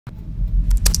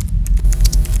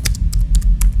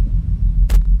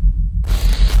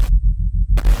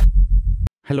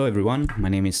Hello everyone, my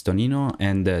name is Tonino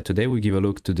and today we give a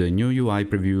look to the new UI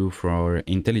preview for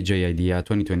Intellij IDEA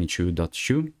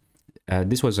 2022.2.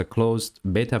 This was a closed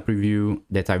beta preview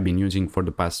that I've been using for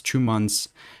the past 2 months,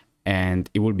 and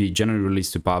it will be generally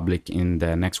released to public in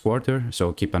the next quarter,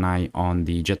 so keep an eye on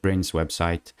the JetBrains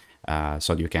website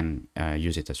so you can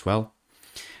use it as well.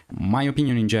 My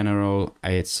opinion in general,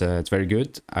 it's very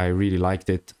good. I really liked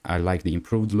it. I like the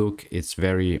improved look. It's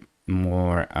very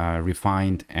more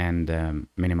refined and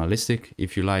minimalistic,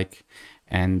 if you like.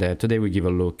 And today we give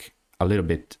a look a little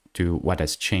bit to what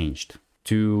has changed.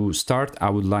 To start, I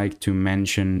would like to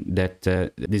mention that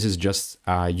this is just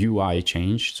a UI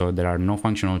change, so there are no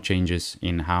functional changes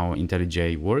in how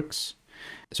Intellij works.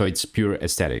 So it's pure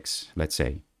aesthetics, let's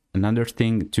say. Another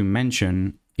thing to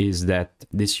mention is that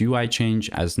this UI change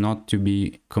has not to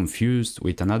be confused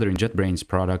with another JetBrains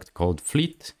product called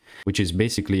Fleet, which is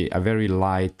basically a very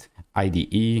light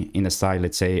IDE in the style,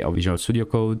 let's say, of Visual Studio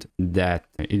Code, that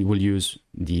it will use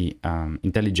the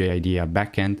Intellij IDEA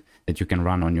backend that you can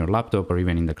run on your laptop or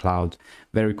even in the cloud.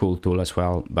 Very cool tool as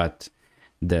well, but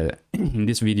in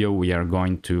this video we are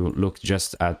going to look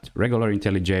just at regular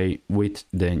Intellij with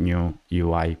the new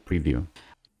UI preview.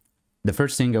 The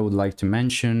first thing I would like to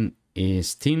mention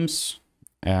is themes.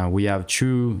 We have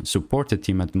two supported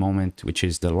themes at the moment, which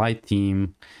is the light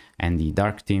theme and the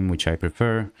dark theme, which I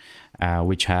prefer,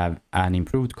 which have an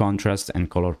improved contrast and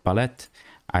color palette.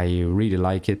 I really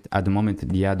like it. At the moment,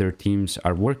 the other themes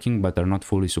are working, but are not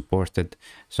fully supported.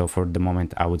 So for the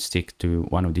moment, I would stick to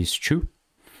one of these two.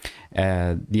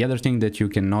 The other thing that you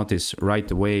can notice right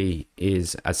away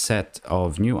is a set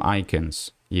of new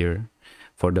icons here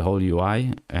for the whole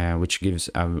UI, which gives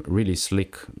a really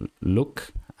slick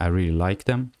look. I really like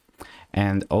them.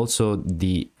 And also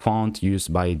the font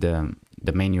used by the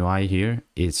main UI here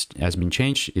has been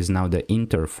changed, is now the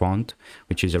Inter font,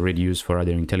 which is already used for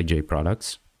other Intellij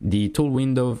products. The tool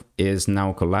window is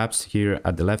now collapsed here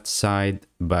at the left side,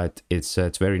 but it's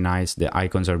very nice. The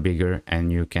icons are bigger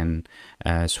and you can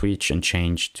switch and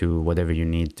change to whatever you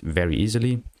need very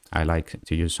easily. I like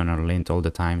to use SonarLint all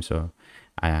the time, so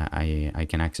I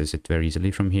can access it very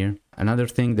easily from here. Another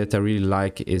thing that I really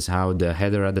like is how the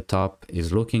header at the top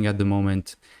is looking at the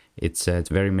moment. It's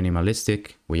very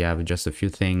minimalistic. We have just a few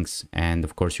things, and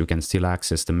of course you can still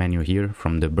access the menu here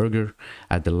from the burger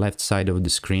at the left side of the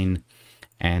screen,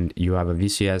 and you have a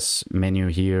VCS menu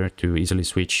here to easily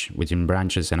switch within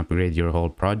branches and upgrade your whole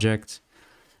project.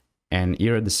 And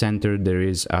here at the center there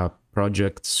is a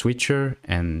project switcher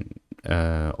and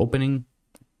opening.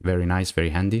 Very nice, very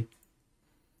handy.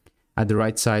 At the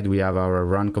right side, we have our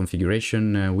run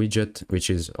configuration widget, which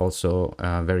is also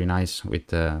very nice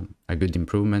with a good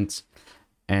improvement.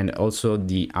 And also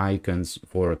the icons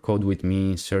for Code With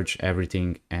Me, Search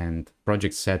Everything, and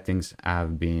project settings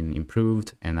have been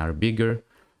improved and are bigger.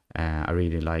 I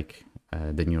really like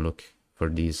the new look for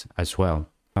these as well.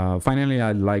 Finally,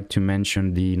 I'd like to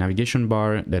mention the navigation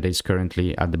bar that is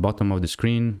currently at the bottom of the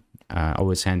screen.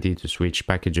 Always handy to switch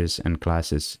packages and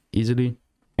classes easily.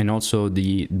 And also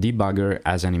the debugger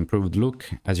has an improved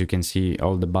look. As you can see,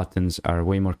 all the buttons are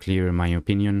way more clear in my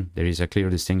opinion. There is a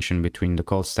clear distinction between the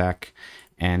call stack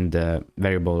and the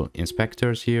variable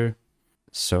inspectors here.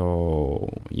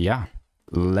 So yeah,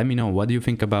 let me know, what do you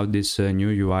think about this new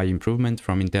UI improvement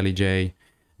from Intellij?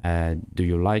 Do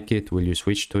you like it? Will you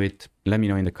switch to it? Let me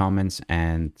know in the comments,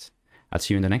 and I'll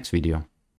see you in the next video.